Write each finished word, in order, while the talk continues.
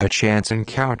A chance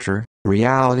encounter,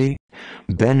 reality?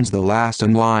 Ben's the last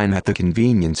in line at the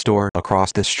convenience store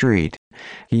across the street.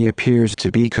 He appears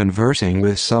to be conversing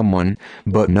with someone,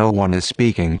 but no one is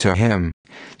speaking to him.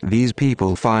 These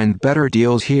people find better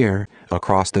deals here,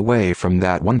 across the way from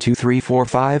that 1 2 3 4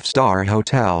 5-star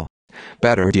hotel.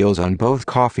 Better deals on both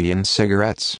coffee and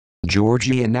cigarettes,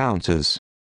 Georgie announces.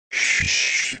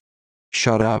 Shh.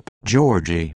 Shut up,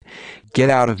 Georgie. Get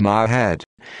out of my head.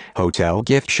 Hotel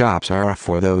gift shops are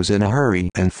for those in a hurry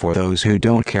and for those who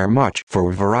don't care much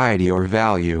for variety or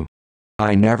value.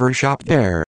 I never shop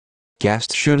there.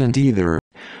 Guests shouldn't either.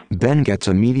 Ben gets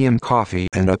a medium coffee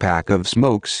and a pack of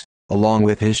smokes, along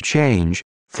with his change,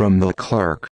 from the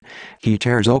clerk. He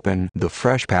tears open the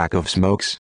fresh pack of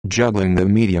smokes, juggling the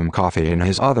medium coffee in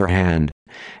his other hand.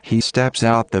 He steps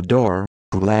out the door,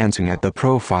 glancing at the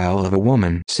profile of a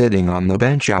woman sitting on the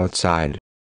bench outside.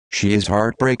 She is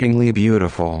heartbreakingly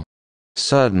beautiful.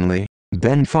 Suddenly,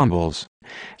 Ben fumbles.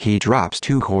 He drops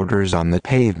 2 quarters on the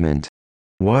pavement.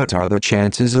 What are the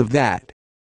chances of that?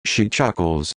 She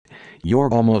chuckles.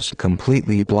 You're almost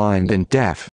completely blind and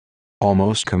deaf.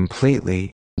 Almost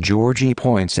completely, Georgie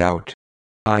points out.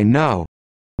 I know.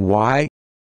 Why?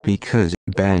 Because,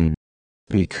 Ben.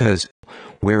 Because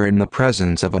we're in the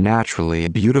presence of a naturally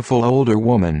beautiful older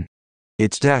woman.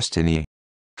 It's destiny.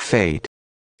 Fate.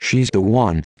 She's the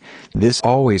one. This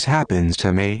always happens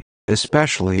to me,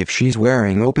 especially if she's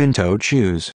wearing open-toed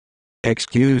shoes.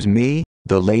 Excuse me,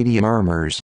 the lady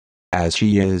murmurs. As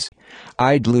she is,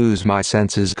 I'd lose my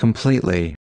senses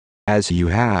completely. As you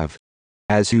have.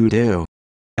 As you do.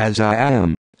 As I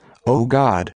am. Oh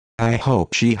God, I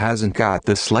hope she hasn't got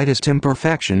the slightest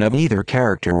imperfection of either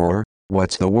character or,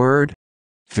 what's the word?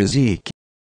 Physique.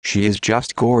 She is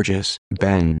just gorgeous,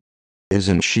 Ben.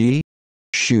 Isn't she?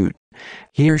 Shoot.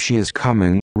 Here she is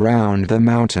coming, round the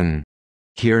mountain.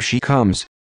 Here she comes.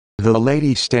 The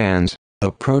lady stands,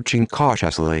 approaching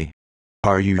cautiously.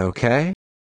 Are you okay?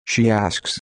 She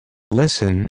asks.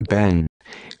 Listen, Ben.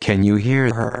 Can you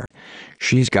hear her?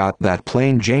 She's got that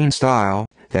plain Jane style,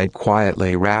 that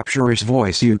quietly rapturous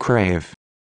voice you crave.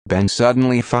 Ben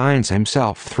suddenly finds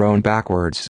himself thrown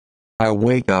backwards. I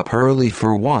wake up early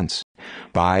for once.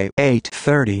 By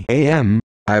 8:30 a.m.,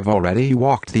 I've already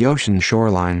walked the ocean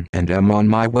shoreline and am on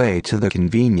my way to the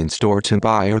convenience store to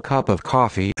buy a cup of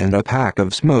coffee and a pack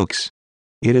of smokes.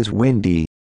 It is windy.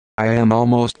 I am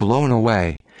almost blown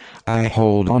away. I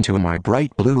hold onto my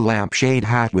bright blue lampshade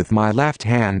hat with my left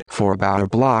hand for about a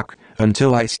block,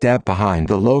 until I step behind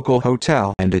the local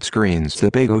hotel and it screens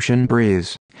the big ocean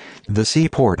breeze. The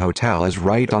Seaport Hotel is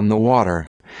right on the water.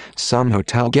 Some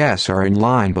hotel guests are in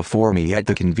line before me at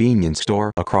the convenience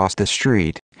store across the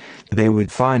street. They would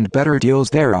find better deals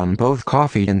there on both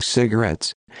coffee and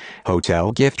cigarettes.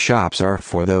 Hotel gift shops are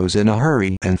for those in a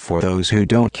hurry and for those who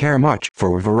don't care much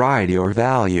for variety or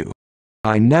value.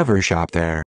 I never shop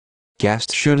there.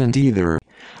 Guests shouldn't either.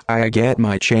 I get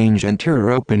my change and tear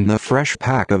open the fresh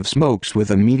pack of smokes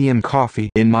with a medium coffee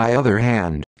in my other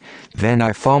hand. Then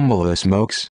I fumble the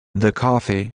smokes, the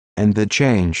coffee, and the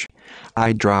change.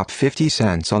 I drop 50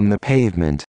 cents on the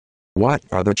pavement. What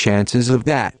are the chances of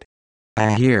that?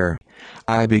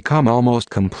 I become almost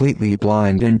completely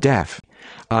blind and deaf.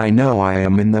 I know I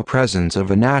am in the presence of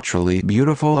a naturally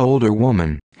beautiful older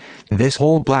woman. This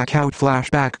whole blackout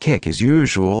flashback kick is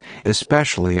usual,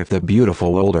 especially if the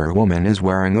beautiful older woman is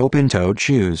wearing open-toed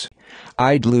shoes.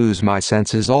 I'd lose my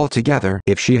senses altogether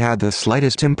if she had the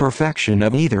slightest imperfection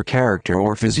of either character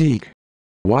or physique.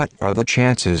 What are the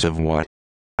chances of what?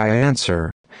 I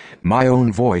answer. My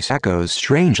own voice echoes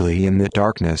strangely in the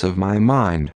darkness of my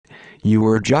mind. You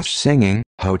were just singing,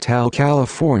 Hotel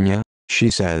California,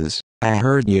 she says. I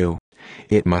heard you.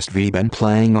 It must have been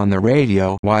playing on the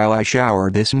radio while I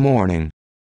showered this morning.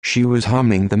 She was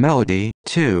humming the melody,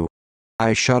 too.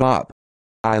 I shut up.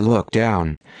 I look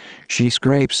down. She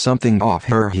scrapes something off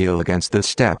her heel against the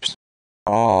steps.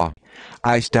 Aw.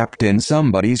 I stepped in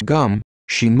somebody's gum,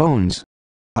 she moans.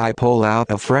 I pull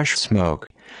out a fresh smoke.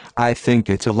 I think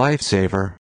it's a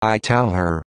Lifesaver, I tell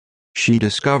her. She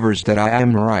discovers that I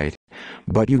am right.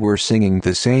 But you were singing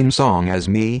the same song as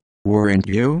me, weren't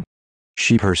you?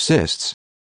 She persists.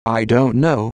 I don't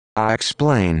know, I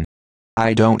explain.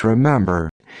 I don't remember.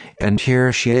 And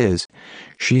here she is.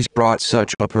 She's brought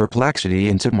such a perplexity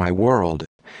into my world.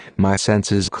 My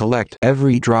senses collect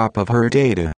every drop of her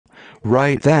data.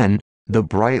 Right then, the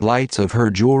bright lights of her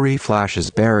jewelry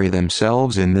flashes bury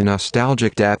themselves in the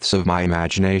nostalgic depths of my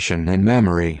imagination and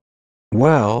memory.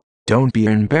 Well, don't be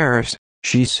embarrassed,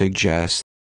 she suggests.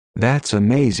 That's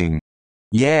amazing.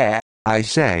 Yeah, I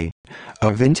say.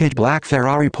 A vintage black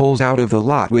Ferrari pulls out of the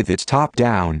lot with its top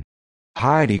down.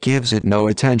 Heidi gives it no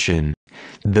attention.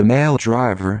 The male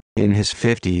driver, in his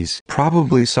 50s,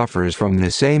 probably suffers from the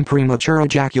same premature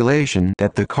ejaculation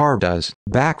that the car does,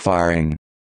 backfiring.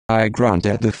 I grunt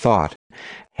at the thought.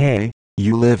 Hey,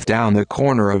 you live down the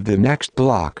corner of the next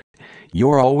block.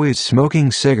 You're always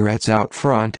smoking cigarettes out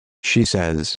front, she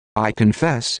says. I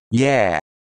confess, yeah.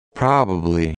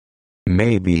 Probably.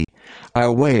 Maybe. I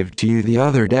waved to you the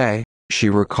other day, she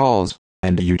recalls,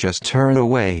 and you just turned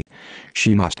away.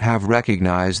 She must have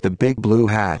recognized the big blue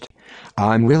hat.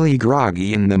 I'm really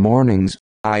groggy in the mornings,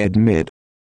 I admit.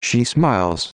 She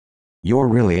smiles. You're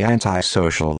really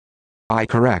antisocial. I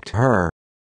correct her.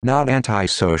 Not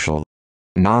antisocial.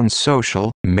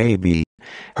 Non-social, maybe.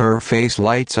 Her face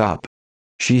lights up.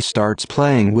 She starts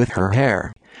playing with her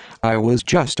hair. I was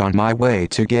just on my way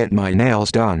to get my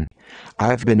nails done.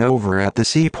 I've been over at the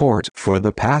seaport for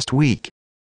the past week.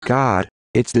 God,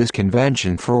 it's this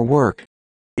convention for work.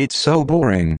 It's so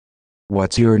boring.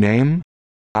 What's your name?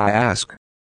 I ask.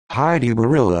 Heidi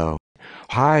Berillo.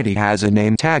 Heidi has a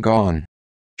name tag on.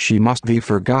 She must be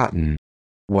forgotten.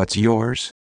 What's yours?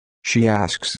 She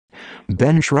asks.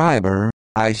 Ben Schreiber,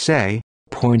 I say,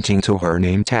 pointing to her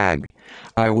name tag.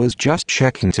 I was just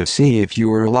checking to see if you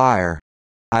were a liar.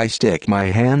 I stick my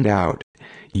hand out.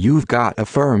 You've got a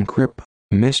firm grip,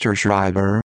 Mr.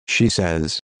 Schreiber, she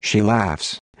says. She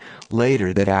laughs.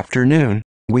 Later that afternoon,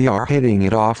 we are hitting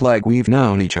it off like we've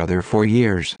known each other for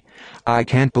years. I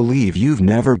can't believe you've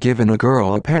never given a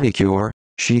girl a pedicure,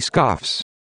 she scoffs.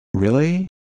 Really?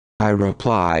 I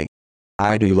reply.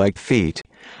 I do like feet.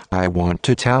 I want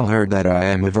to tell her that I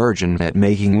am a virgin at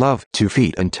making love to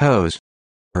feet and toes.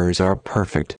 Hers are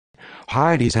perfect.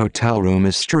 Heidi's hotel room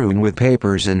is strewn with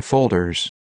papers and folders.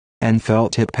 And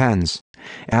felt tip pens.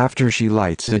 After she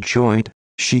lights a joint,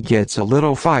 she gets a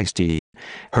little feisty.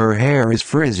 Her hair is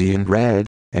frizzy and red,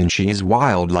 and she is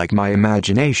wild like my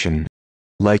imagination.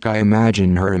 Like I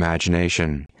imagine her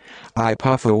imagination. I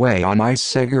puff away on my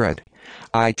cigarette.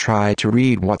 I try to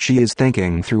read what she is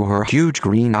thinking through her huge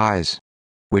green eyes.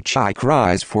 Which eye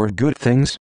cries for good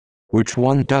things? Which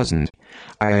one doesn't?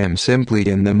 I am simply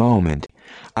in the moment.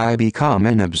 I become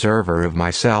an observer of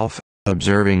myself,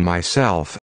 observing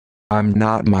myself. I'm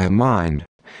not my mind.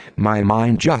 My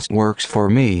mind just works for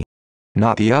me.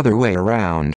 Not the other way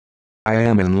around. I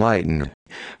am enlightened.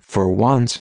 For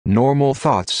once, normal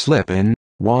thoughts slip in,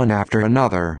 one after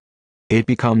another. It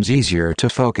becomes easier to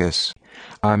focus.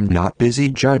 I'm not busy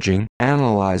judging,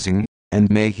 analyzing, and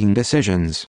making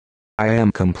decisions. I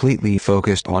am completely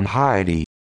focused on Heidi.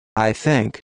 I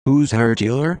think, who's her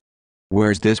dealer?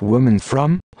 Where's this woman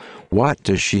from? What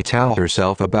does she tell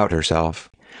herself about herself?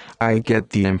 I get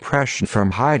the impression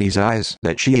from Heidi's eyes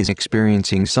that she is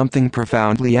experiencing something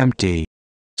profoundly empty.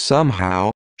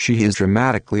 Somehow, she is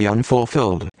dramatically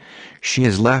unfulfilled. She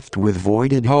is left with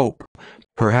voided hope,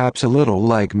 perhaps a little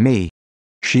like me.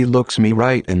 She looks me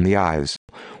right in the eyes.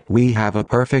 We have a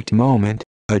perfect moment,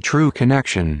 a true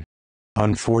connection.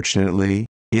 Unfortunately,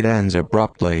 it ends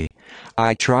abruptly.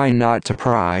 I try not to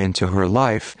pry into her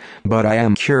life, but I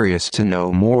am curious to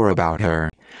know more about her.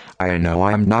 I know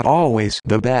I'm not always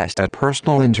the best at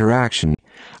personal interaction.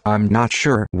 I'm not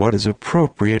sure what is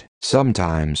appropriate,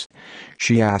 sometimes.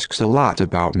 She asks a lot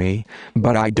about me,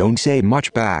 but I don't say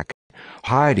much back.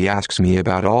 Heidi asks me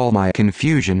about all my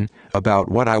confusion, about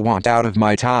what I want out of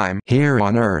my time here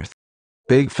on Earth.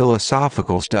 Big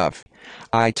philosophical stuff.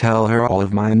 I tell her all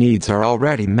of my needs are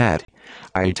already met.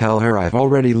 I tell her I've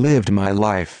already lived my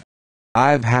life.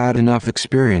 I've had enough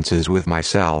experiences with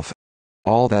myself.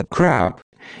 All that crap.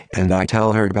 And I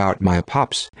tell her about my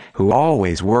pops, who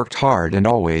always worked hard and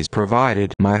always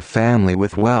provided my family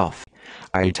with wealth.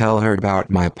 I tell her about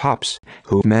my pops,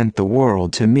 who meant the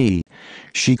world to me.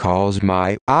 She calls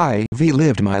my I've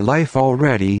lived my life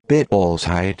already bit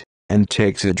bullshit, and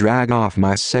takes a drag off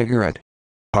my cigarette.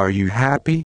 Are you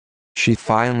happy? She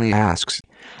finally asks.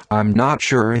 I'm not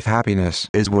sure if happiness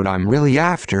is what I'm really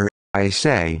after, I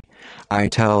say. I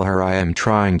tell her I am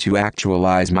trying to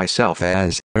actualize myself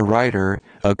as a writer,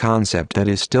 a concept that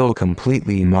is still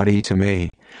completely muddy to me.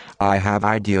 I have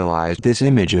idealized this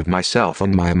image of myself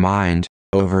in my mind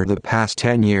over the past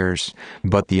 10 years,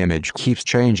 but the image keeps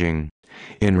changing.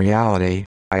 In reality,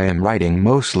 I am writing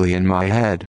mostly in my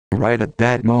head, right at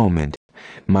that moment.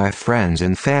 My friends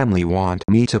and family want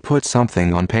me to put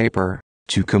something on paper,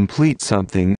 to complete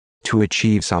something, to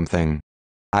achieve something.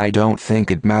 I don't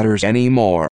think it matters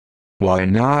anymore. Why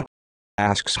not?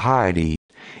 Asks Heidi.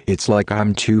 It's like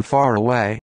I'm too far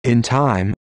away, in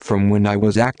time, from when I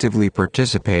was actively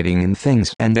participating in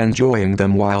things and enjoying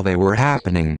them while they were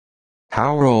happening.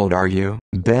 How old are you,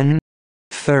 Ben?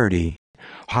 30.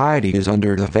 Heidi is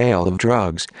under the veil of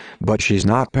drugs, but she's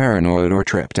not paranoid or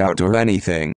tripped out or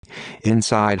anything.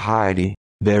 Inside Heidi,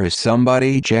 there is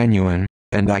somebody genuine,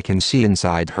 and I can see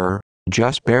inside her,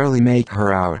 just barely make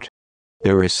her out.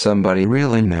 There is somebody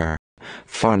real in there.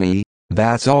 Funny,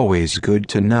 that's always good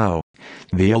to know.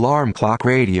 The alarm clock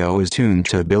radio is tuned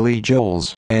to Billy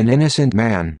Joel's "An Innocent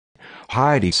Man."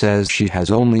 Heidi says she has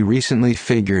only recently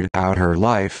figured out her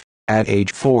life, at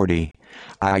age 40.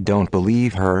 I don't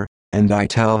believe her, and I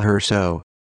tell her so.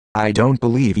 I don't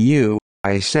believe you,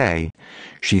 I say.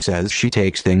 She says she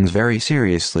takes things very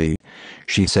seriously.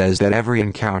 She says that every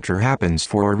encounter happens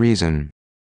for a reason.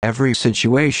 Every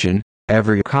situation,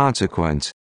 every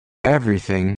consequence.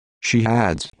 Everything, she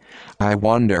adds. I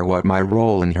wonder what my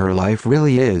role in her life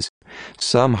really is.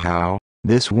 Somehow,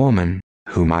 this woman,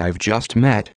 whom I've just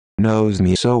met, knows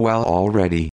me so well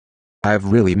already.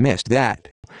 I've really missed that.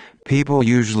 People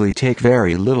usually take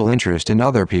very little interest in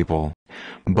other people.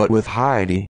 But with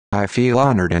Heidi, I feel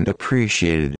honored and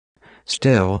appreciated.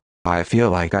 Still, I feel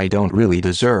like I don't really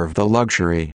deserve the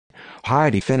luxury.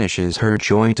 Heidi finishes her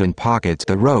joint and pockets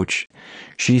the roach.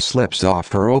 She slips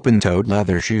off her open-toed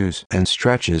leather shoes and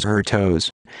stretches her toes.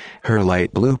 Her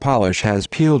light blue polish has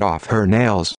peeled off her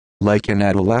nails, like an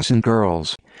adolescent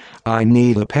girl's. I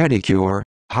need a pedicure,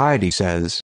 Heidi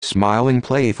says, smiling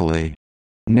playfully.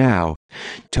 Now,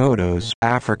 Toto's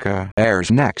Africa airs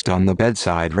next on the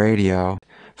bedside radio.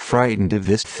 Frightened of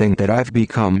this thing that I've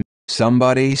become,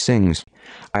 somebody sings.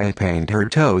 I paint her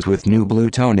toes with new blue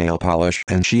toenail polish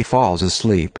and she falls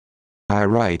asleep. I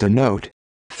write a note.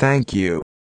 Thank you,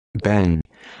 Ben.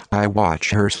 I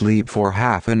watch her sleep for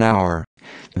half an hour.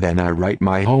 Then I write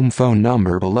my home phone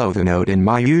number below the note in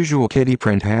my usual kitty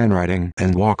print handwriting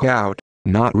and walk out,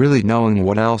 not really knowing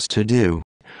what else to do.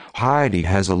 Heidi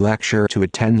has a lecture to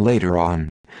attend later on.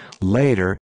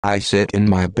 Later, I sit in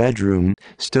my bedroom,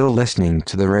 still listening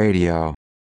to the radio.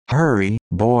 Hurry,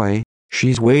 boy,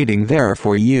 she's waiting there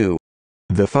for you.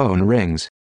 The phone rings.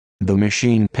 The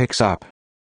machine picks up.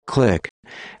 Click.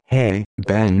 Hey,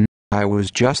 Ben, I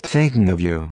was just thinking of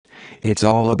you. It's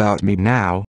all about me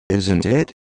now, isn't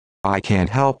it? I can't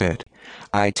help it.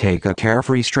 I take a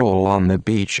carefree stroll on the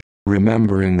beach,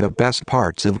 remembering the best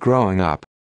parts of growing up.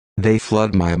 They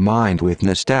flood my mind with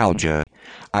nostalgia.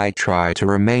 I try to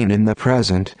remain in the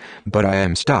present, but I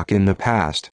am stuck in the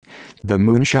past. The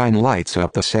moonshine lights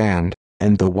up the sand,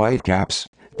 and the whitecaps,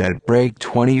 that break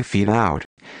 20 feet out.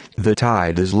 The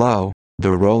tide is low,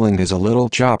 the rolling is a little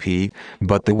choppy,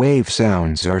 but the wave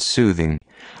sounds are soothing.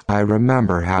 I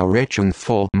remember how rich and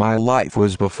full my life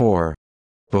was before.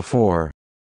 Before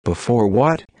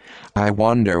what? I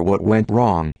wonder what went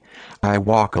wrong. I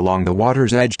walk along the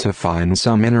water's edge to find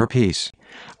some inner peace.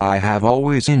 I have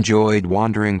always enjoyed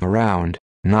wandering around,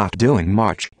 not doing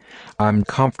much. I'm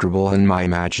comfortable in my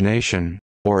imagination,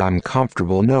 or I'm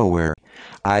comfortable nowhere.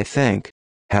 I think,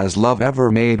 has love ever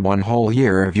made one whole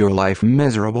year of your life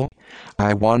miserable?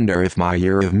 I wonder if my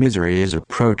year of misery is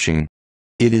approaching.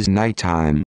 It is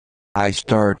nighttime. I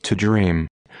start to dream.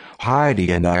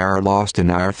 Heidi and I are lost in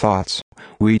our thoughts.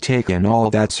 We take in all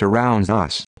that surrounds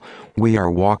us. We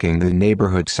are walking the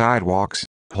neighborhood sidewalks,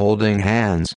 holding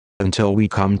hands, until we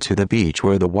come to the beach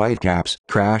where the whitecaps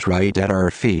crash right at our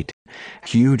feet.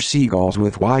 Huge seagulls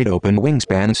with wide-open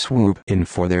wingspans swoop in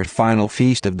for their final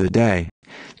feast of the day.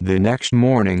 The next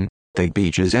morning, the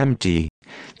beach is empty.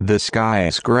 The sky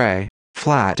is gray,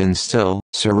 flat and still,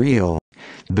 surreal.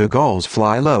 The gulls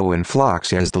fly low in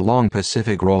flocks as the long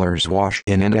Pacific rollers wash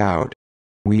in and out.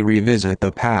 We revisit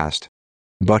the past.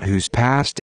 But whose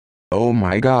past? Oh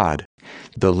my God.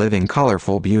 The living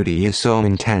colorful beauty is so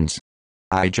intense.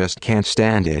 I just can't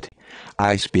stand it.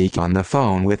 I speak on the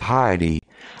phone with Heidi.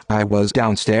 I was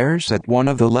downstairs at one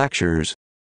of the lectures.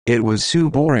 It was so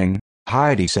boring,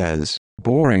 Heidi says.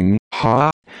 Boring,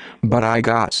 huh? But I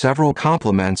got several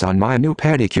compliments on my new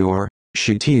pedicure,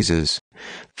 she teases.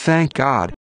 Thank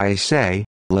God, I say,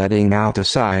 letting out a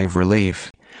sigh of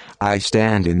relief. I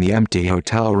stand in the empty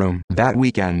hotel room that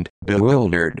weekend,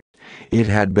 bewildered. It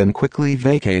had been quickly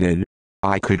vacated.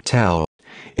 I could tell.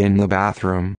 In the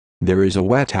bathroom, there is a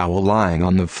wet towel lying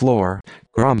on the floor,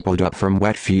 crumpled up from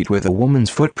wet feet with a woman's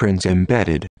footprints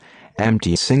embedded.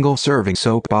 Empty single-serving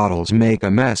soap bottles make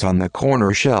a mess on the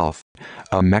corner shelf.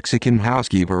 A Mexican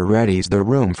housekeeper readies the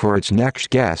room for its next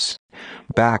guest.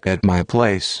 Back at my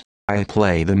place, I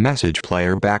play the message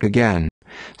player back again.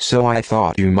 So I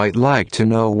thought you might like to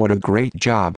know what a great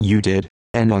job you did,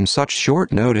 and on such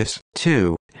short notice,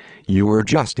 too. You were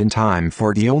just in time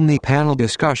for the only panel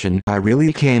discussion I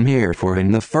really came here for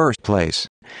in the first place.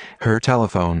 Her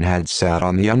telephone had sat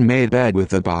on the unmade bed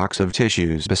with a box of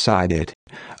tissues beside it.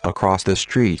 Across the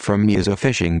street from me is a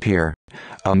fishing pier.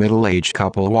 A middle-aged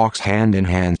couple walks hand in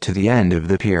hand to the end of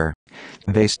the pier.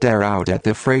 They stare out at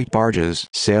the freight barges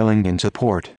sailing into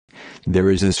port. There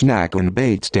is a snack and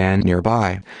bait stand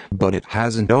nearby, but it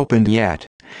hasn't opened yet.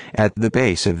 At the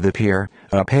base of the pier,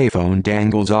 a payphone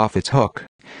dangles off its hook.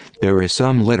 There is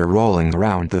some litter rolling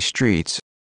around the streets.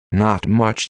 Not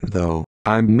much, though.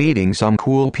 I'm meeting some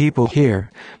cool people here,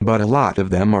 but a lot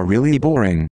of them are really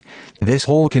boring. This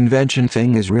whole convention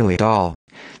thing is really dull.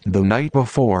 The night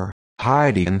before,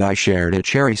 Heidi and I shared a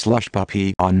cherry slush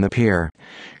puppy on the pier.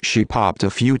 She popped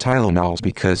a few Tylenols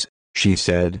because, she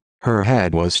said, her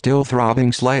head was still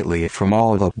throbbing slightly from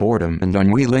all the boredom and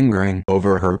ennui lingering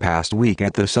over her past week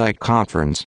at the psych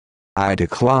conference. I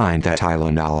declined that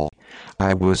Tylenol.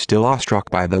 I was still awestruck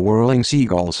by the whirling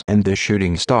seagulls and the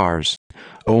shooting stars.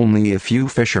 Only a few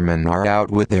fishermen are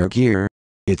out with their gear.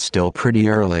 It's still pretty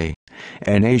early.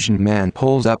 An Asian man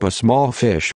pulls up a small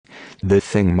fish. The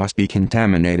thing must be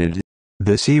contaminated.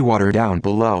 The seawater down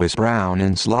below is brown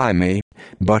and slimy,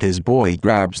 but his boy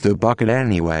grabs the bucket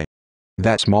anyway.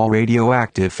 That small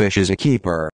radioactive fish is a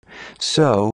keeper.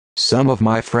 So, some of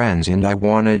my friends and I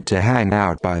wanted to hang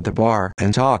out by the bar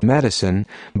and talk medicine,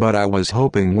 but I was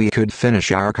hoping we could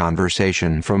finish our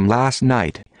conversation from last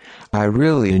night. I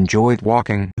really enjoyed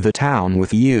walking the town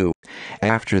with you.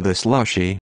 After the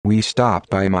slushy, we stopped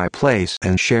by my place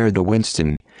and shared the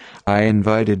Winston. I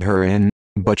invited her in,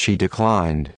 but she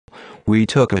declined. We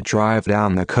took a drive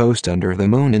down the coast under the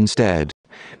moon instead.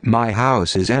 My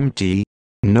house is empty.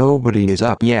 Nobody is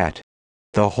up yet.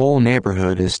 The whole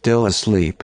neighborhood is still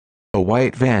asleep. A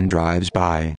white van drives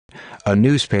by. A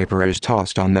newspaper is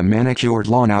tossed on the manicured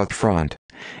lawn out front.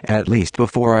 At least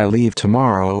before I leave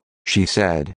tomorrow, she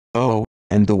said. Oh,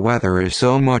 and the weather is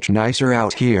so much nicer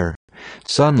out here.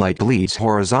 Sunlight bleeds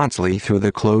horizontally through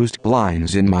the closed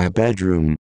blinds in my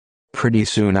bedroom. Pretty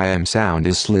soon I am sound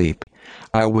asleep.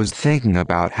 I was thinking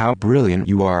about how brilliant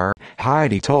you are,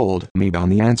 Heidi told me on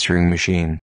the answering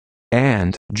machine.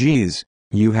 And, geez,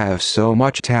 you have so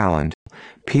much talent.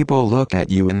 People look at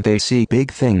you and they see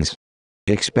big things.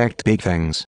 Expect big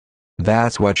things.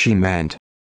 That's what she meant.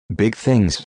 Big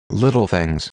things, little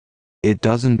things. It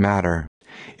doesn't matter.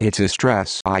 It's a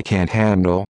stress I can't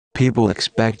handle, people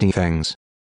expecting things.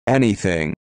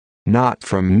 Anything. Not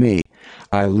from me.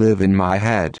 I live in my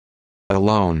head.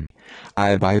 Alone.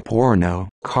 I buy porno,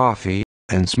 coffee,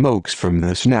 and smokes from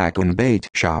the snack and bait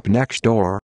shop next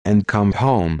door, and come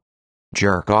home.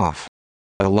 Jerk off.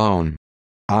 Alone.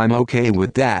 I'm okay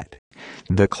with that.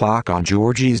 The clock on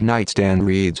Georgie's nightstand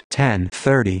reads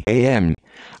 10:30 a.m.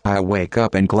 I wake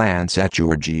up and glance at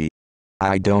Georgie.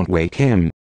 I don't wake him.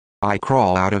 I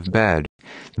crawl out of bed.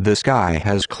 The sky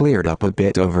has cleared up a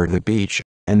bit over the beach,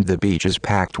 and the beach is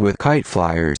packed with kite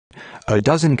flyers. A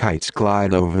dozen kites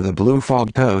glide over the blue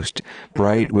fog coast,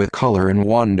 bright with color and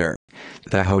wonder.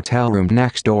 The hotel room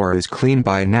next door is clean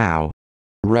by now.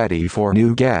 Ready for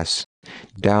new guests.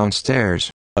 Downstairs,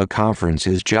 a conference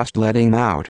is just letting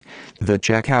out. The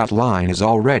checkout line is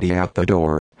already out the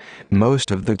door. Most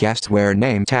of the guests wear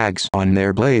name tags on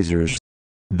their blazers.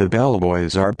 The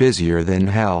bellboys are busier than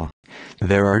hell.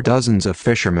 There are dozens of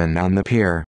fishermen on the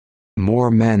pier.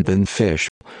 More men than fish.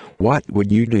 What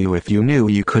would you do if you knew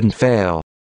you couldn't fail?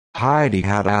 Heidi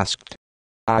had asked.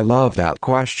 I love that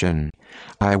question.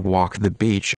 I walk the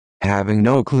beach, having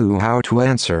no clue how to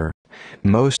answer.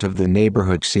 Most of the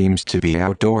neighborhood seems to be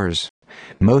outdoors.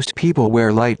 Most people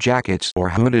wear light jackets or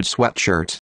hooded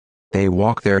sweatshirts. They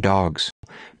walk their dogs.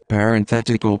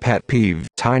 Parenthetical pet peeve: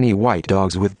 tiny white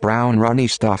dogs with brown runny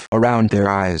stuff around their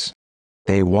eyes.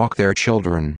 They walk their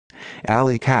children.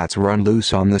 Alley cats run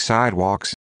loose on the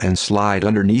sidewalks and slide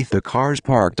underneath the cars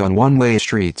parked on one-way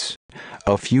streets.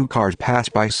 A few cars pass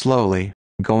by slowly,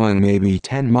 going maybe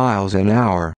 10 miles an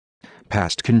hour.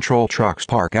 Pest control trucks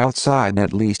park outside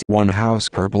at least one house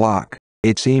per block,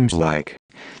 it seems like.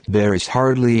 There is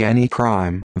hardly any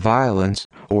crime, violence,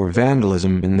 or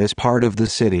vandalism in this part of the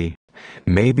city.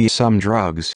 Maybe some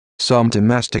drugs, some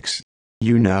domestics.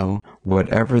 You know,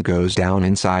 whatever goes down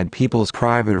inside people's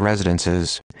private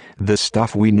residences. The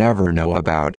stuff we never know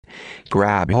about.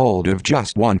 Grab hold of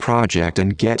just one project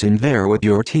and get in there with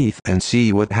your teeth and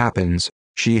see what happens,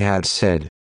 she had said.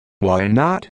 Why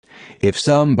not? If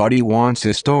somebody wants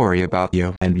a story about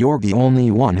you and you're the only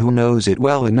one who knows it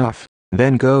well enough,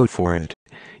 then go for it.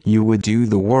 You would do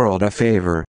the world a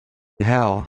favor.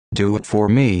 Hell, do it for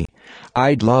me.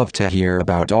 I'd love to hear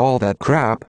about all that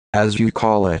crap, as you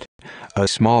call it. A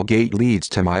small gate leads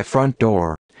to my front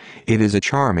door. It is a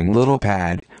charming little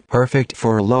pad, perfect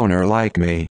for a loner like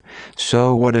me.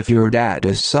 So what if your dad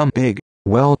is some big,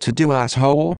 well-to-do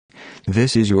asshole?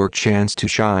 This is your chance to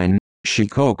shine, she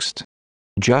coaxed.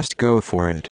 Just go for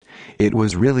it. It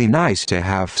was really nice to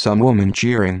have some woman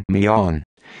cheering me on.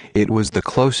 It was the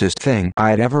closest thing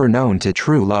I'd ever known to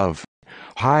true love.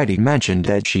 Heidi mentioned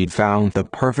that she'd found the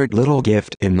perfect little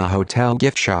gift in the hotel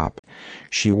gift shop.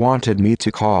 She wanted me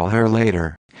to call her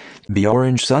later. The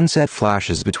orange sunset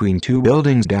flashes between two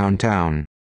buildings downtown.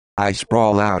 I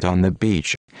sprawl out on the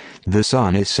beach. The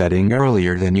sun is setting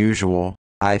earlier than usual,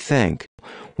 I think.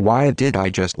 Why did I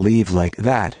just leave like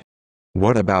that?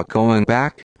 What about going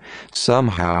back?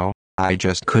 Somehow, I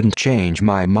just couldn't change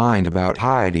my mind about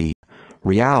Heidi.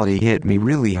 Reality hit me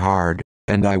really hard,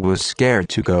 and I was scared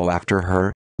to go after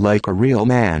her, like a real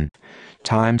man.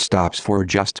 Time stops for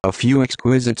just a few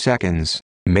exquisite seconds,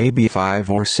 maybe 5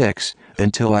 or 6,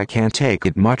 until I can't take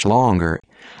it much longer.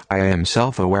 I am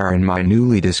self-aware in my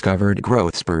newly discovered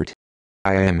growth spurt.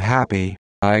 I am happy,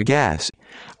 I guess.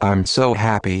 I'm so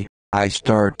happy, I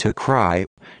start to cry,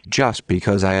 just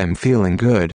because I am feeling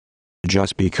good.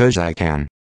 Just because I can.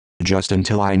 Just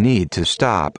until I need to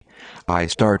stop. I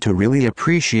start to really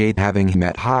appreciate having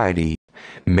met Heidi.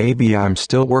 Maybe I'm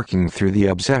still working through the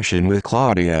obsession with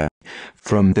Claudia.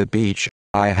 From the beach,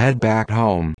 I head back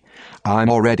home. I'm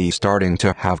already starting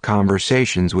to have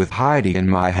conversations with Heidi in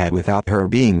my head without her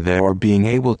being there or being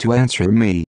able to answer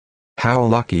me. How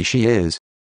lucky she is.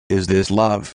 Is this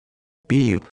love?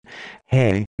 Beep.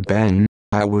 Hey, Ben,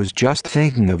 I was just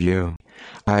thinking of you.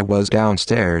 I was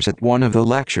downstairs at one of the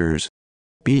lectures.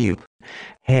 Beep.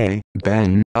 Hey,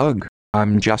 Ben, ugh,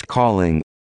 I'm just calling.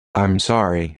 I'm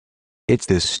sorry. It's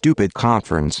this stupid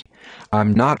conference.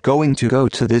 I'm not going to go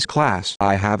to this class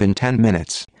I have in 10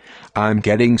 minutes. I'm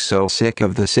getting so sick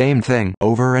of the same thing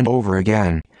over and over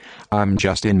again. I'm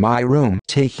just in my room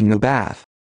taking a bath.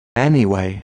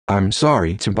 Anyway, I'm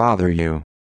sorry to bother you.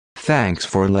 Thanks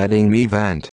for letting me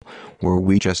vent. Were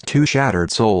we just two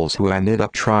shattered souls who ended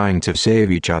up trying to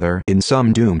save each other in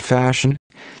some doomed fashion?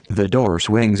 The door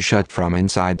swings shut from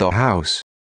inside the house.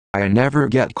 I never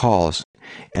get calls,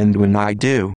 and when I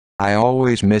do, I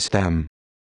always miss them.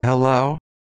 Hello?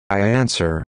 I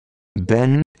answer.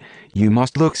 Ben, you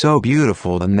must look so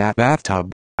beautiful in that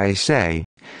bathtub, I say.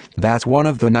 That's one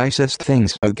of the nicest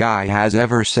things a guy has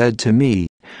ever said to me.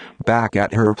 Back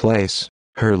at her place,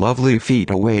 her lovely feet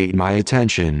await my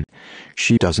attention.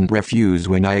 She doesn't refuse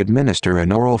when I administer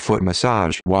an oral foot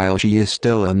massage while she is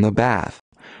still in the bath.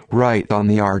 Right on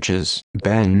the arches,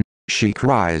 Ben, she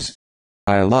cries.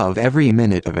 I love every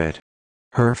minute of it.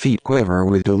 Her feet quiver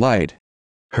with delight.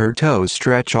 Her toes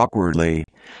stretch awkwardly.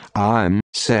 I'm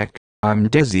sick, I'm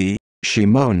dizzy, she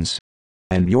moans.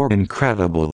 And you're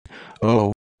incredible.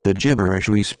 Oh, the gibberish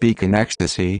we speak in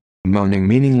ecstasy, moaning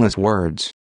meaningless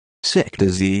words. Sick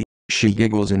dizzy, she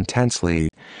giggles intensely.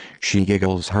 She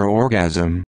giggles her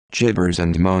orgasm, gibbers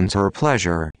and moans her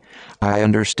pleasure. I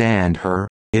understand her,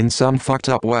 in some fucked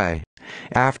up way.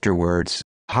 Afterwards,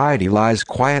 Heidi lies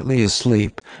quietly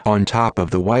asleep, on top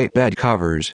of the white bed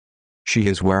covers. She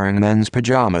is wearing men's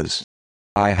pajamas.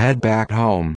 I head back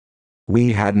home.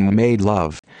 We hadn't made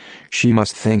love. She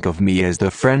must think of me as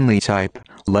the friendly type,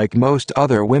 like most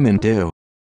other women do.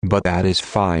 But that is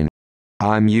fine.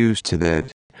 I'm used to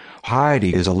that.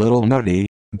 Heidi is a little nutty,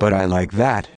 but I like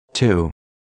that, too.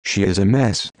 She is a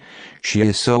mess. She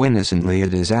is so innocently a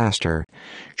disaster.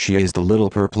 She is the little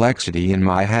perplexity in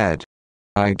my head.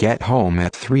 I get home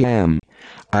at 3 a.m.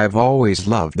 I've always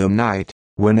loved the night,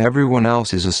 when everyone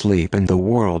else is asleep and the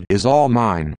world is all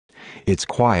mine. It's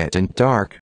quiet and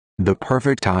dark. The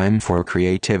perfect time for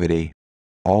creativity.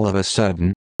 All of a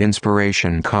sudden,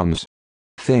 inspiration comes.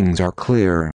 Things are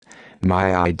clearer.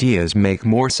 My ideas make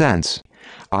more sense.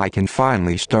 I can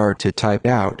finally start to type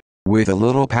out, with a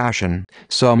little passion,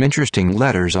 some interesting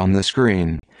letters on the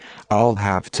screen. I'll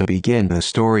have to begin the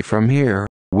story from here,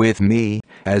 with me,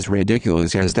 as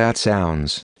ridiculous as that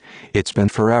sounds. It's been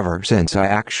forever since I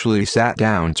actually sat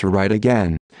down to write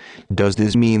again. Does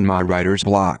this mean my writer's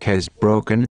block has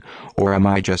broken? Or am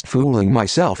I just fooling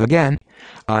myself again?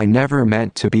 I never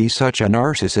meant to be such a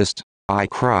narcissist, I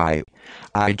cry.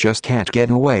 I just can't get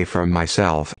away from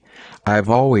myself. I've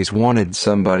always wanted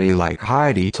somebody like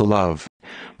Heidi to love.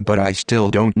 But I still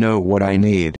don't know what I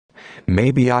need.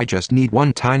 Maybe I just need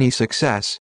one tiny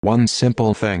success, one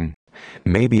simple thing.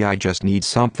 Maybe I just need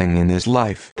something in this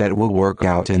life that will work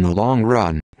out in the long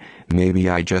run. Maybe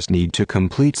I just need to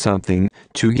complete something,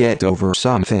 to get over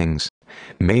some things.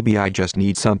 Maybe I just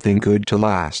need something good to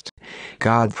last.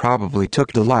 God probably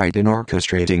took delight in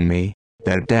orchestrating me,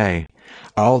 that day.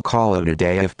 I'll call it a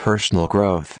day of personal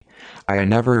growth. I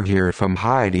never hear from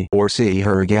Heidi or see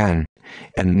her again.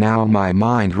 And now my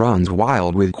mind runs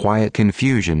wild with quiet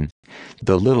confusion.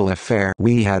 The little affair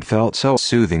we had felt so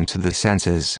soothing to the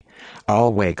senses.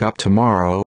 I'll wake up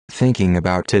tomorrow, thinking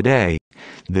about today.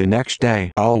 The next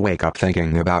day I'll wake up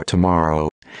thinking about tomorrow.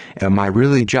 Am I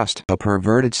really just a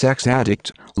perverted sex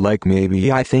addict, like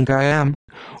maybe I think I am?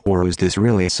 Or is this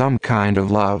really some kind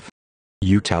of love?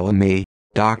 You tell me,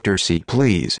 Dr. C,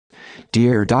 please.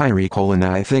 Dear Diary: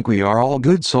 I think we are all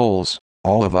good souls,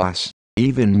 all of us,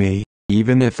 even me,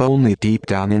 even if only deep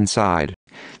down inside.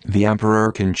 The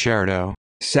Emperor Concerto,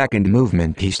 second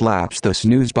movement. He slaps the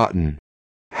snooze button.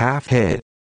 Half hit.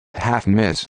 Half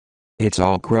miss. It's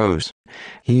all gross.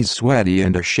 He's sweaty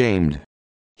and ashamed.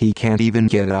 He can't even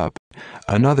get up.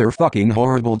 Another fucking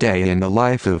horrible day in the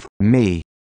life of me.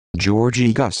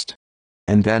 Georgie gust.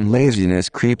 And then laziness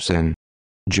creeps in.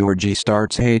 Georgie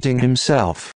starts hating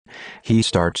himself. He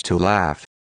starts to laugh.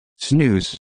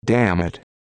 Snooze, damn it.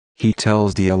 He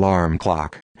tells the alarm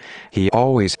clock. He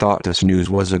always thought a snooze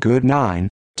was a good 9-10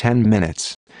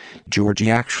 minutes. Georgie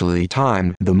actually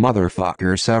timed the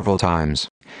motherfucker several times.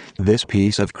 This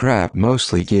piece of crap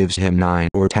mostly gives him 9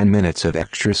 or 10 minutes of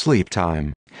extra sleep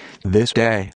time. This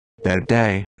day, that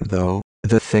day, though,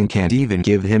 the thing can't even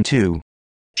give him 2.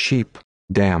 Cheap,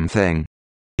 damn thing.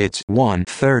 It's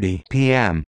 1:30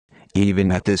 p.m.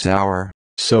 Even at this hour,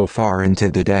 so far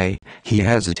into the day, he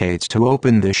hesitates to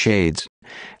open the shades.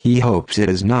 He hopes it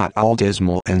is not all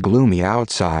dismal and gloomy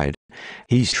outside.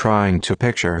 He's trying to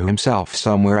picture himself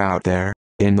somewhere out there,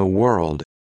 in the world.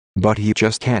 But he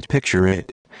just can't picture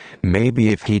it. Maybe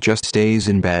if he just stays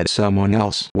in bed, someone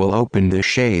else will open the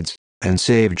shades, and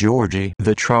save Georgie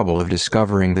the trouble of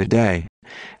discovering the day.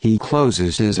 He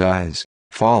closes his eyes,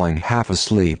 falling half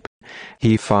asleep.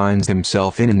 He finds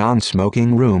himself in a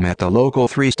non-smoking room at the local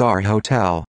 3-star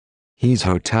hotel. He's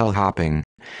hotel hopping.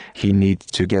 He needs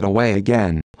to get away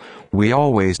again. We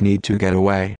always need to get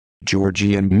away,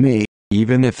 Georgie and me,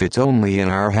 even if it's only in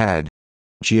our head.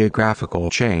 Geographical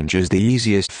change is the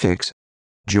easiest fix.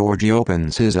 Georgie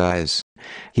opens his eyes.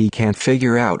 He can't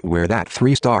figure out where that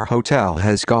 3-star hotel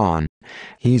has gone.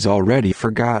 He's already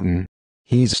forgotten.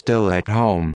 He's still at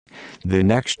home. The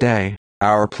next day,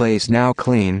 our place now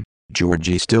clean,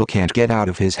 Georgie still can't get out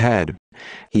of his head.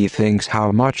 He thinks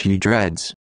how much he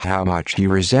dreads, how much he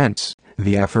resents,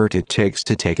 the effort it takes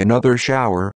to take another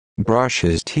shower, brush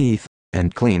his teeth,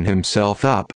 and clean himself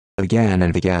up, again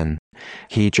and again.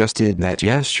 He just did that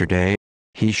yesterday.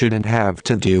 He shouldn't have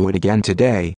to do it again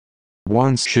today.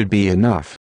 Once should be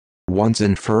enough. Once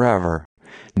and forever.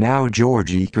 Now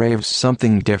Georgie craves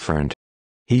something different.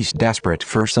 He's desperate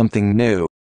for something new.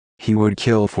 He would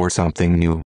kill for something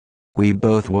new. We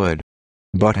both would.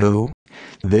 But who?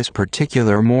 This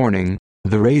particular morning,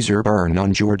 the razor burn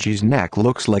on Georgie's neck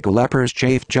looks like a leper's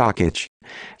chafed jockitch.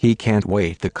 He can't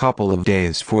wait the couple of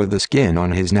days for the skin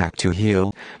on his neck to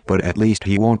heal, but at least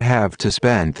he won't have to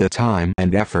spend the time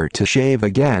and effort to shave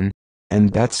again,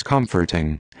 and that's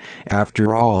comforting.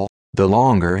 After all, the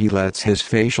longer he lets his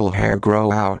facial hair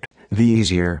grow out, the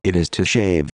easier it is to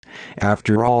shave.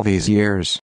 After all these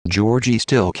years, Georgie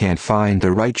still can't find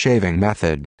the right shaving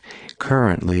method.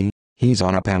 Currently, he's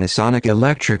on a Panasonic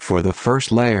electric for the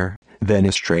first layer, then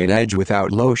a straight edge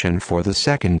without lotion for the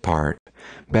second part.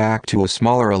 Back to a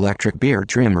smaller electric beard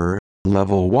trimmer,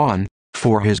 level 1,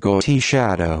 for his goatee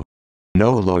shadow.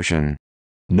 No lotion.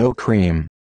 No cream.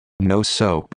 No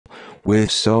soap. With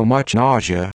so much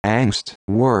nausea, angst,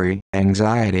 worry,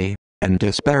 anxiety, and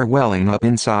despair welling up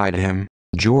inside him,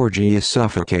 Georgie is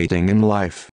suffocating in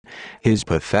life. His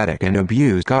pathetic and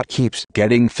abused gut keeps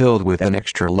getting filled with an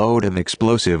extra load of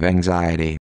explosive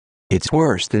anxiety. It's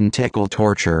worse than tickle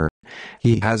torture.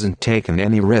 He hasn't taken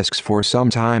any risks for some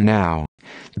time now.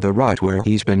 The rut where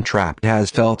he's been trapped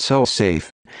has felt so safe.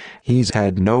 He's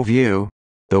had no view.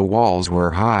 The walls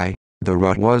were high, the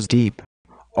rut was deep.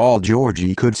 All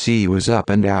Georgie could see was up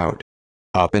and out.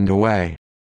 Up and away.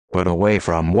 But away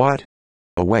from what?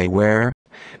 Away where?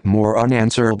 More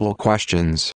unanswerable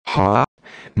questions. Huh?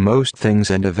 Most things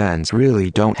and events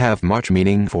really don't have much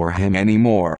meaning for him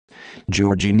anymore.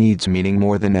 Georgie needs meaning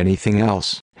more than anything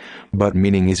else. But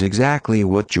meaning is exactly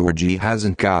what Georgie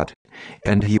hasn't got.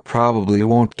 And he probably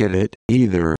won't get it,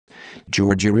 either.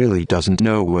 Georgie really doesn't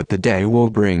know what the day will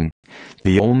bring.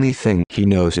 The only thing he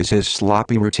knows is his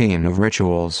sloppy routine of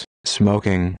rituals: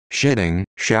 smoking, shitting,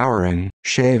 showering,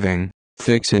 shaving,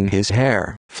 fixing his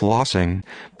hair, flossing,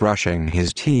 brushing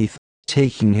his teeth,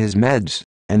 taking his meds,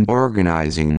 and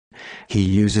organizing. He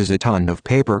uses a ton of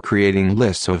paper creating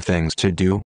lists of things to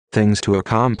do, things to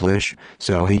accomplish,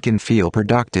 so he can feel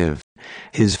productive.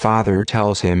 His father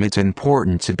tells him it's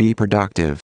important to be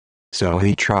productive. So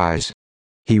he tries.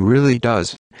 He really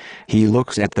does. He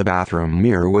looks at the bathroom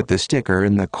mirror with the sticker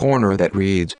in the corner that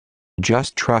reads,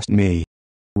 "Just trust me."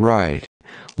 Right.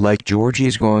 Like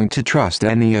Georgie's going to trust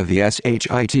any of the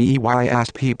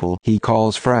shitey-ass people he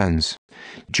calls friends.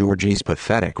 Georgie's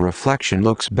pathetic reflection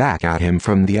looks back at him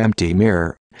from the empty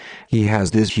mirror. He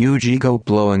has this huge ego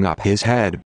blowing up his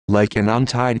head, like an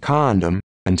untied condom,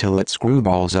 until it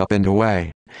screwballs up and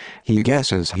away. He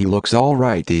guesses he looks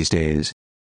alright these days.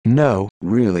 No,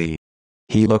 really.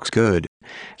 He looks good.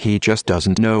 He just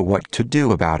doesn't know what to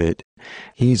do about it.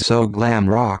 He's so glam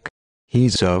rock.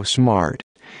 He's so smart.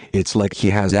 It's like he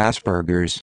has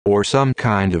Asperger's, or some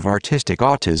kind of artistic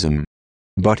autism.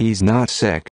 But he's not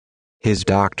sick. His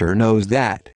doctor knows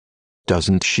that.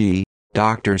 Doesn't she,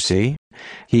 Dr. C?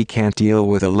 He can't deal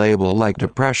with a label like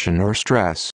depression or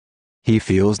stress. He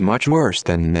feels much worse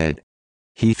than that.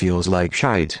 He feels like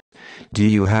shite. Do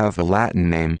you have a Latin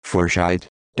name for shite,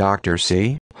 Dr.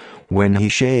 C? When he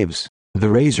shaves, the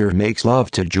razor makes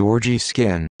love to Georgie's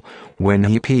skin. When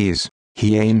he pees,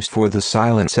 he aims for the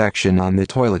silent section on the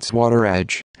toilet's water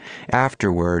edge.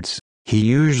 Afterwards, he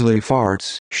usually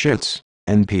farts, shits,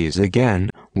 and pees again,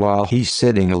 while he's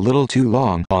sitting a little too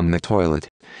long on the toilet.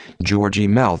 Georgie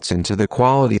melts into the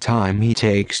quality time he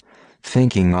takes,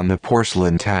 thinking on the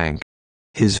porcelain tank.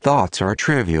 His thoughts are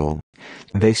trivial.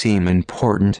 They seem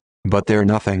important, but they're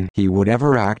nothing he would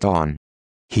ever act on.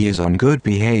 He is on good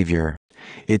behavior.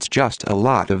 It's just a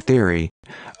lot of theory.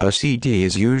 A CD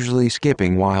is usually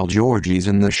skipping while Georgie's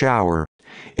in the shower.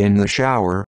 In the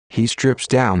shower, he strips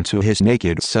down to his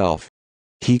naked self.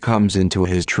 He comes into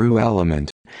his true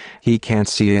element. He can't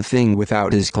see a thing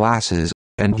without his glasses,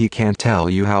 and he can't tell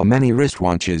you how many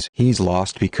wristwatches he's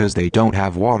lost because they don't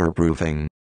have waterproofing.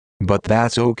 But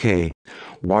that's okay.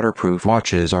 Waterproof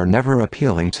watches are never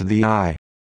appealing to the eye.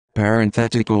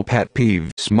 Parenthetical pet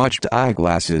peeve: smudged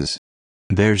eyeglasses.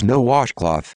 There's no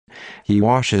washcloth. He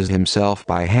washes himself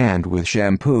by hand with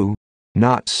shampoo,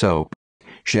 not soap.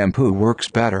 Shampoo works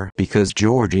better because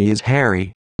Georgie is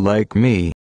hairy, like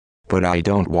me. But I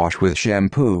don't wash with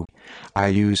shampoo. I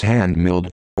use hand-milled,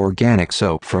 organic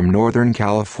soap from Northern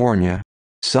California.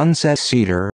 Sunset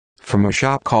Cedar, from a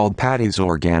shop called Patty's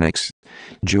Organics.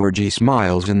 Georgie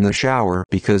smiles in the shower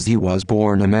because he was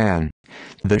born a man.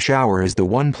 The shower is the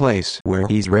one place where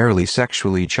he's rarely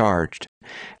sexually charged.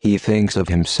 He thinks of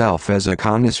himself as a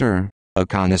connoisseur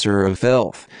of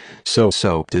filth. So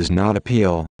soap does not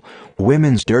appeal.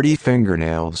 Women's dirty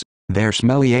fingernails, their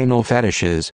smelly anal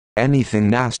fetishes, anything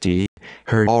nasty,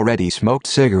 her already smoked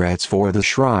cigarettes for the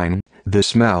shrine, the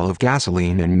smell of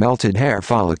gasoline and melted hair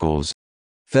follicles.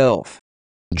 Filth.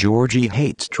 Georgie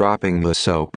hates dropping the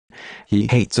soap. He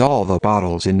hates all the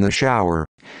bottles in the shower.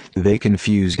 They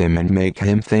confuse him and make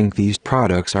him think these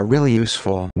products are really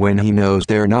useful when he knows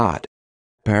they're not.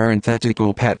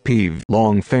 Parenthetical pet peeve: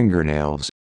 long fingernails.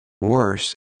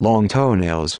 Worse, long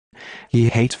toenails. He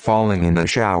hates falling in the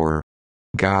shower.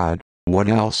 God, what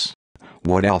else?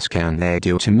 What else can they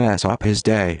do to mess up his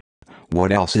day?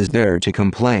 What else is there to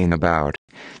complain about?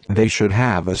 They should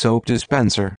have a soap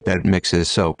dispenser that mixes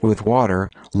soap with water,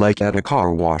 like at a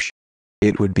car wash.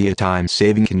 It would be a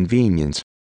time-saving convenience.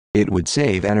 It would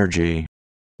save energy.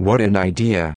 What an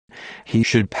idea. He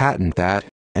should patent that,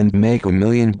 and make $1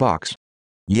 million.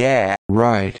 Yeah,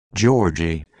 right,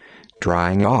 Georgie.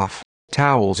 Drying off.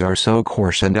 Towels are so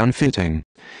coarse and unfitting.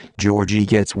 Georgie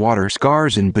gets water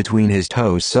scars in between his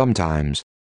toes sometimes.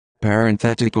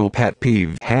 Parenthetical pet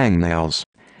peeve: hangnails.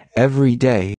 Every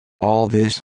day, all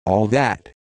this, all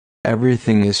that.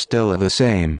 Everything is still the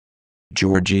same.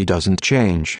 Georgie doesn't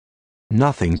change.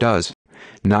 Nothing does.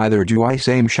 Neither do I.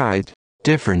 Same shite,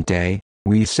 different day,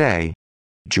 we say.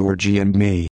 Georgie and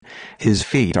me. His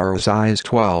feet are a size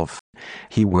 12.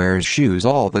 He wears shoes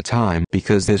all the time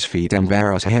because his feet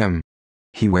embarrass him.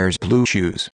 He wears blue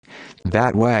shoes.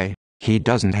 That way, he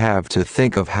doesn't have to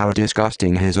think of how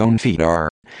disgusting his own feet are.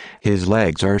 His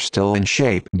legs are still in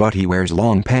shape, but he wears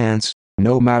long pants,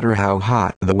 no matter how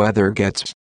hot the weather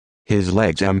gets. His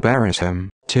legs embarrass him,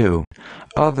 too.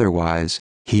 Otherwise,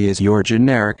 he is your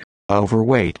generic,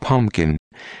 overweight pumpkin.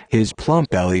 His plump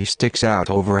belly sticks out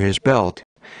over his belt.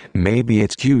 Maybe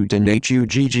it's cute and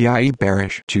hugggy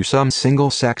bearish to some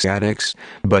single-sex addicts,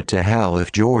 but to hell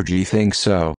if Georgie thinks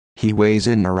so. He weighs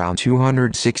in around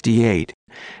 268.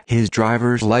 His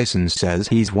driver's license says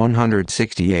he's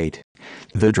 168.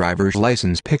 The driver's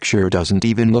license picture doesn't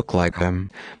even look like him,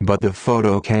 but the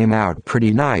photo came out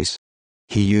pretty nice.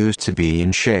 He used to be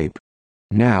in shape.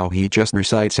 Now he just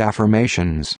recites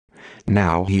affirmations.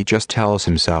 Now he just tells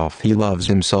himself he loves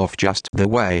himself just the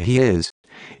way he is.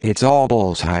 It's all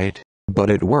bullshit, but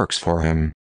it works for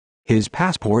him. His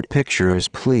passport picture is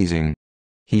pleasing.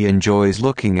 He enjoys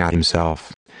looking at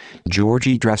himself.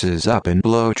 Georgie dresses up and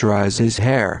blow dries his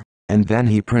hair, and then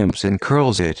he primps and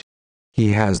curls it.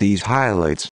 He has these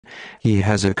highlights. He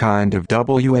has a kind of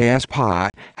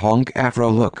hunk afro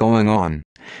look going on.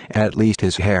 At least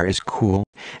his hair is cool.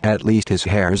 At least his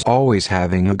hair is always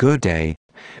having a good day.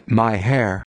 My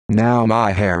hair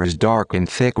is dark and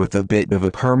thick with a bit of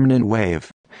a permanent wave.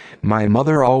 My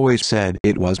mother always said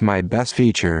it was my best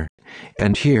feature.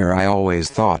 And here I always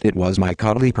thought it was my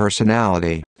cuddly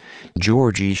personality.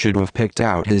 Georgie should have picked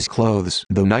out his clothes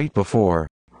the night before.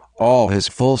 All his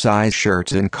full-size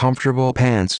shirts and comfortable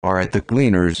pants are at the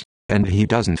cleaners, and he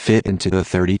doesn't fit into the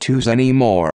 32s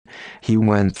anymore. He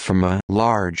went from a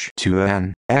large to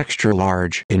an extra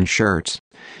large in shirts.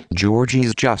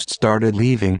 Georgie's just started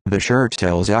leaving the shirt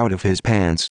tails out of his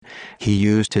pants. He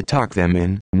used to tuck them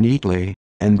in neatly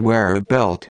and wear a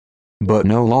belt. But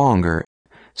no longer.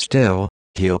 Still,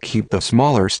 he'll keep the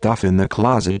smaller stuff in the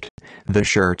closet. The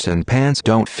shirts and pants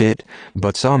don't fit,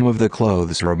 but some of the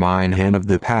clothes remind him of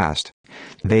the past.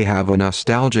 They have a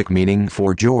nostalgic meaning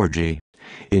for Georgie.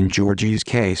 In Georgie's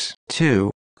case, too,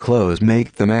 clothes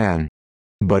make the man.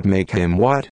 But make him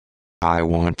what? I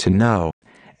want to know.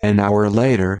 An hour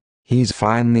later, he's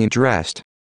finally dressed.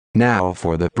 Now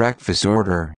for the breakfast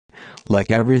order.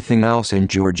 Like everything else in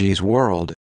Georgie's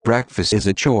world, breakfast is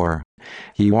a chore.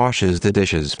 He washes the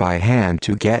dishes by hand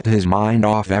to get his mind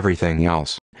off everything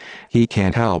else. He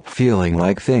can't help feeling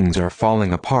like things are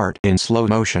falling apart in slow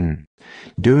motion.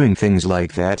 Doing things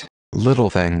like that, little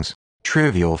things,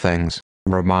 trivial things,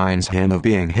 reminds him of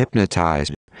being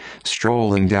hypnotized.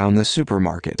 Strolling down the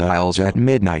supermarket aisles at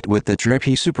midnight with the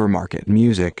trippy supermarket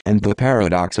music and the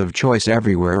paradox of choice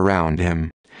everywhere around him.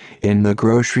 In the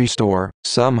grocery store,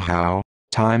 somehow,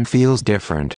 time feels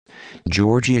different.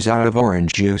 Georgie's out of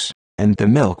orange juice, and the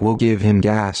milk will give him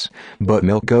gas, but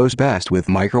milk goes best with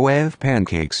microwave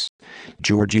pancakes.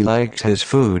 Georgie likes his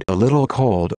food a little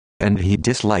cold, and he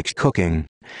dislikes cooking.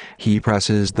 He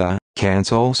presses the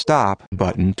cancel stop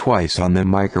button twice on the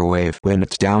microwave when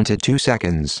it's down to 2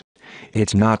 seconds.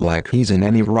 It's not like he's in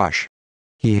any rush.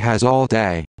 He has all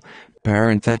day.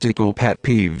 Parenthetical pet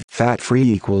peeve: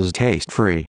 fat-free equals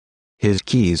taste-free. His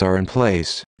keys are in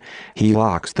place. He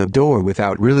locks the door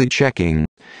without really checking.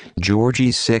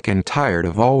 Georgie's sick and tired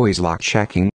of always lock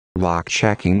checking,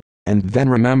 and then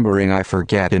remembering I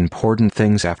forget important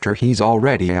things after he's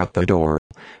already out the door.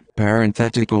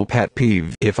 Parenthetical pet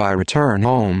peeve: if I return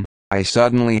home, I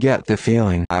suddenly get the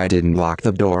feeling I didn't lock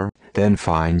the door, then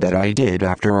find that I did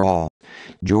after all.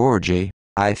 Georgie,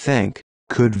 I think,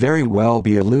 could very well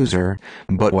be a loser,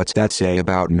 but what's that say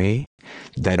about me?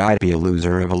 That I'd be a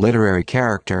loser of a literary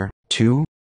character, too?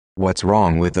 What's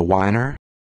wrong with a whiner?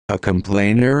 A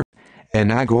complainer? An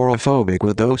agoraphobic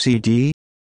with OCD?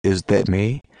 Is that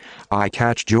me? I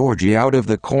catch Georgie out of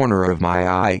the corner of my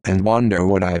eye and wonder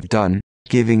what I've done,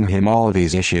 giving him all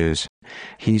these issues.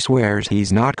 He swears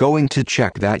he's not going to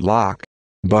check that lock,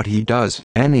 but he does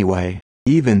anyway,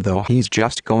 even though he's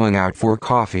just going out for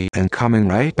coffee and coming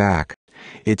right back.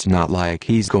 It's not like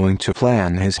he's going to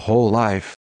plan his whole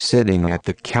life, sitting at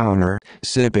the counter,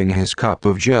 sipping his cup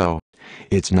of joe.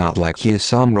 It's not like he is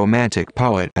some romantic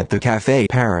poet at the Café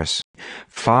Paris.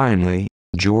 Finally,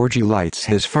 Georgie lights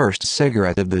his first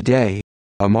cigarette of the day,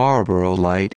 a Marlboro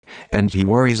Light, and he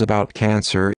worries about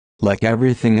cancer, like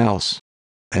everything else,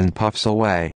 and puffs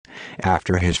away.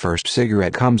 After his first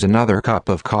cigarette comes another cup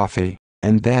of coffee,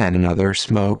 and then another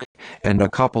smoke, and a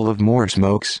couple of more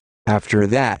smokes. After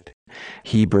that,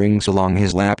 he brings along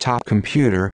his laptop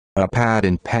computer, a pad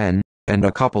and pen, and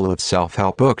a couple of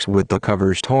self-help books with the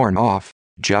covers torn off,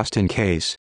 just in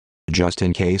case. Just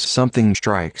in case something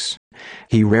strikes.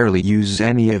 He rarely uses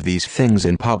any of these things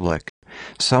in public.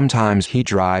 Sometimes he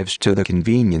drives to the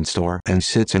convenience store and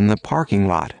sits in the parking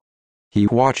lot. He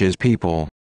watches people.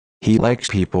 He likes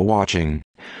people watching.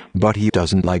 But he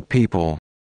doesn't like people.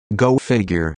 Go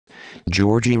figure.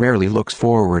 Georgie rarely looks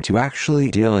forward to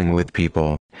actually dealing with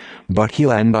people. But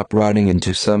he'll end up running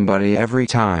into somebody every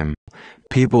time.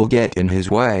 People get in his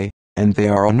way, and they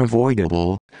are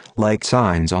unavoidable, like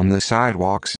signs on the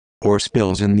sidewalks, or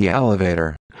spills in the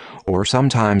elevator. Or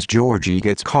sometimes Georgie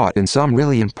gets caught in some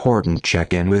really important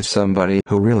check-in with somebody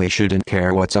who really shouldn't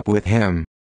care what's up with him.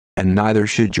 And neither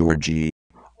should Georgie.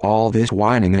 All this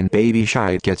whining and baby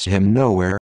shite gets him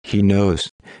nowhere, he knows,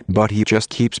 but he just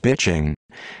keeps bitching.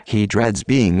 He dreads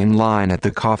being in line at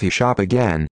the coffee shop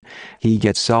again. He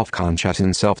gets self-conscious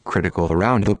and self-critical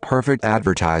around the perfect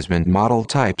advertisement model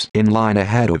types in line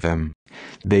ahead of him.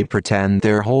 They pretend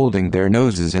they're holding their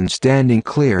noses and standing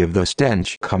clear of the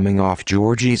stench coming off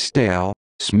Georgie's stale,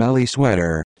 smelly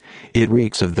sweater. It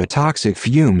reeks of the toxic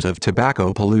fumes of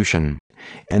tobacco pollution.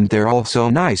 And they're all so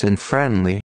nice and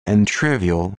friendly, and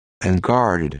trivial, and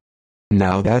guarded.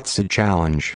 Now that's a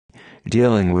challenge.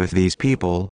 dealing with these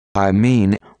people, I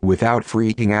mean, without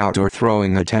freaking out or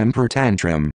throwing a temper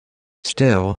tantrum.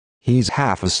 Still, he's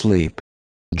half asleep.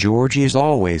 Georgie's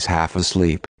always half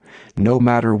asleep, no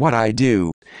matter what I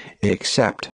do.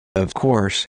 Except, of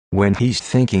course, when he's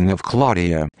thinking of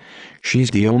Claudia.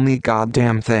 She's the only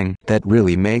goddamn thing that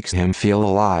really makes him feel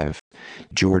alive.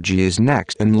 Georgie is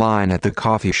next in line at the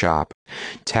coffee shop.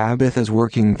 Tabitha's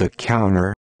working the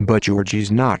counter, but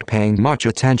Georgie's not paying much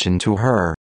attention to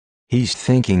her. He's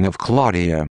thinking of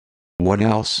Claudia. What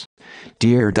else?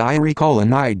 Dear Diary: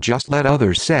 I just let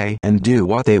others say and do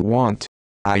what they want.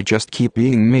 I just keep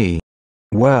being me.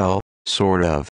 Well, sort of.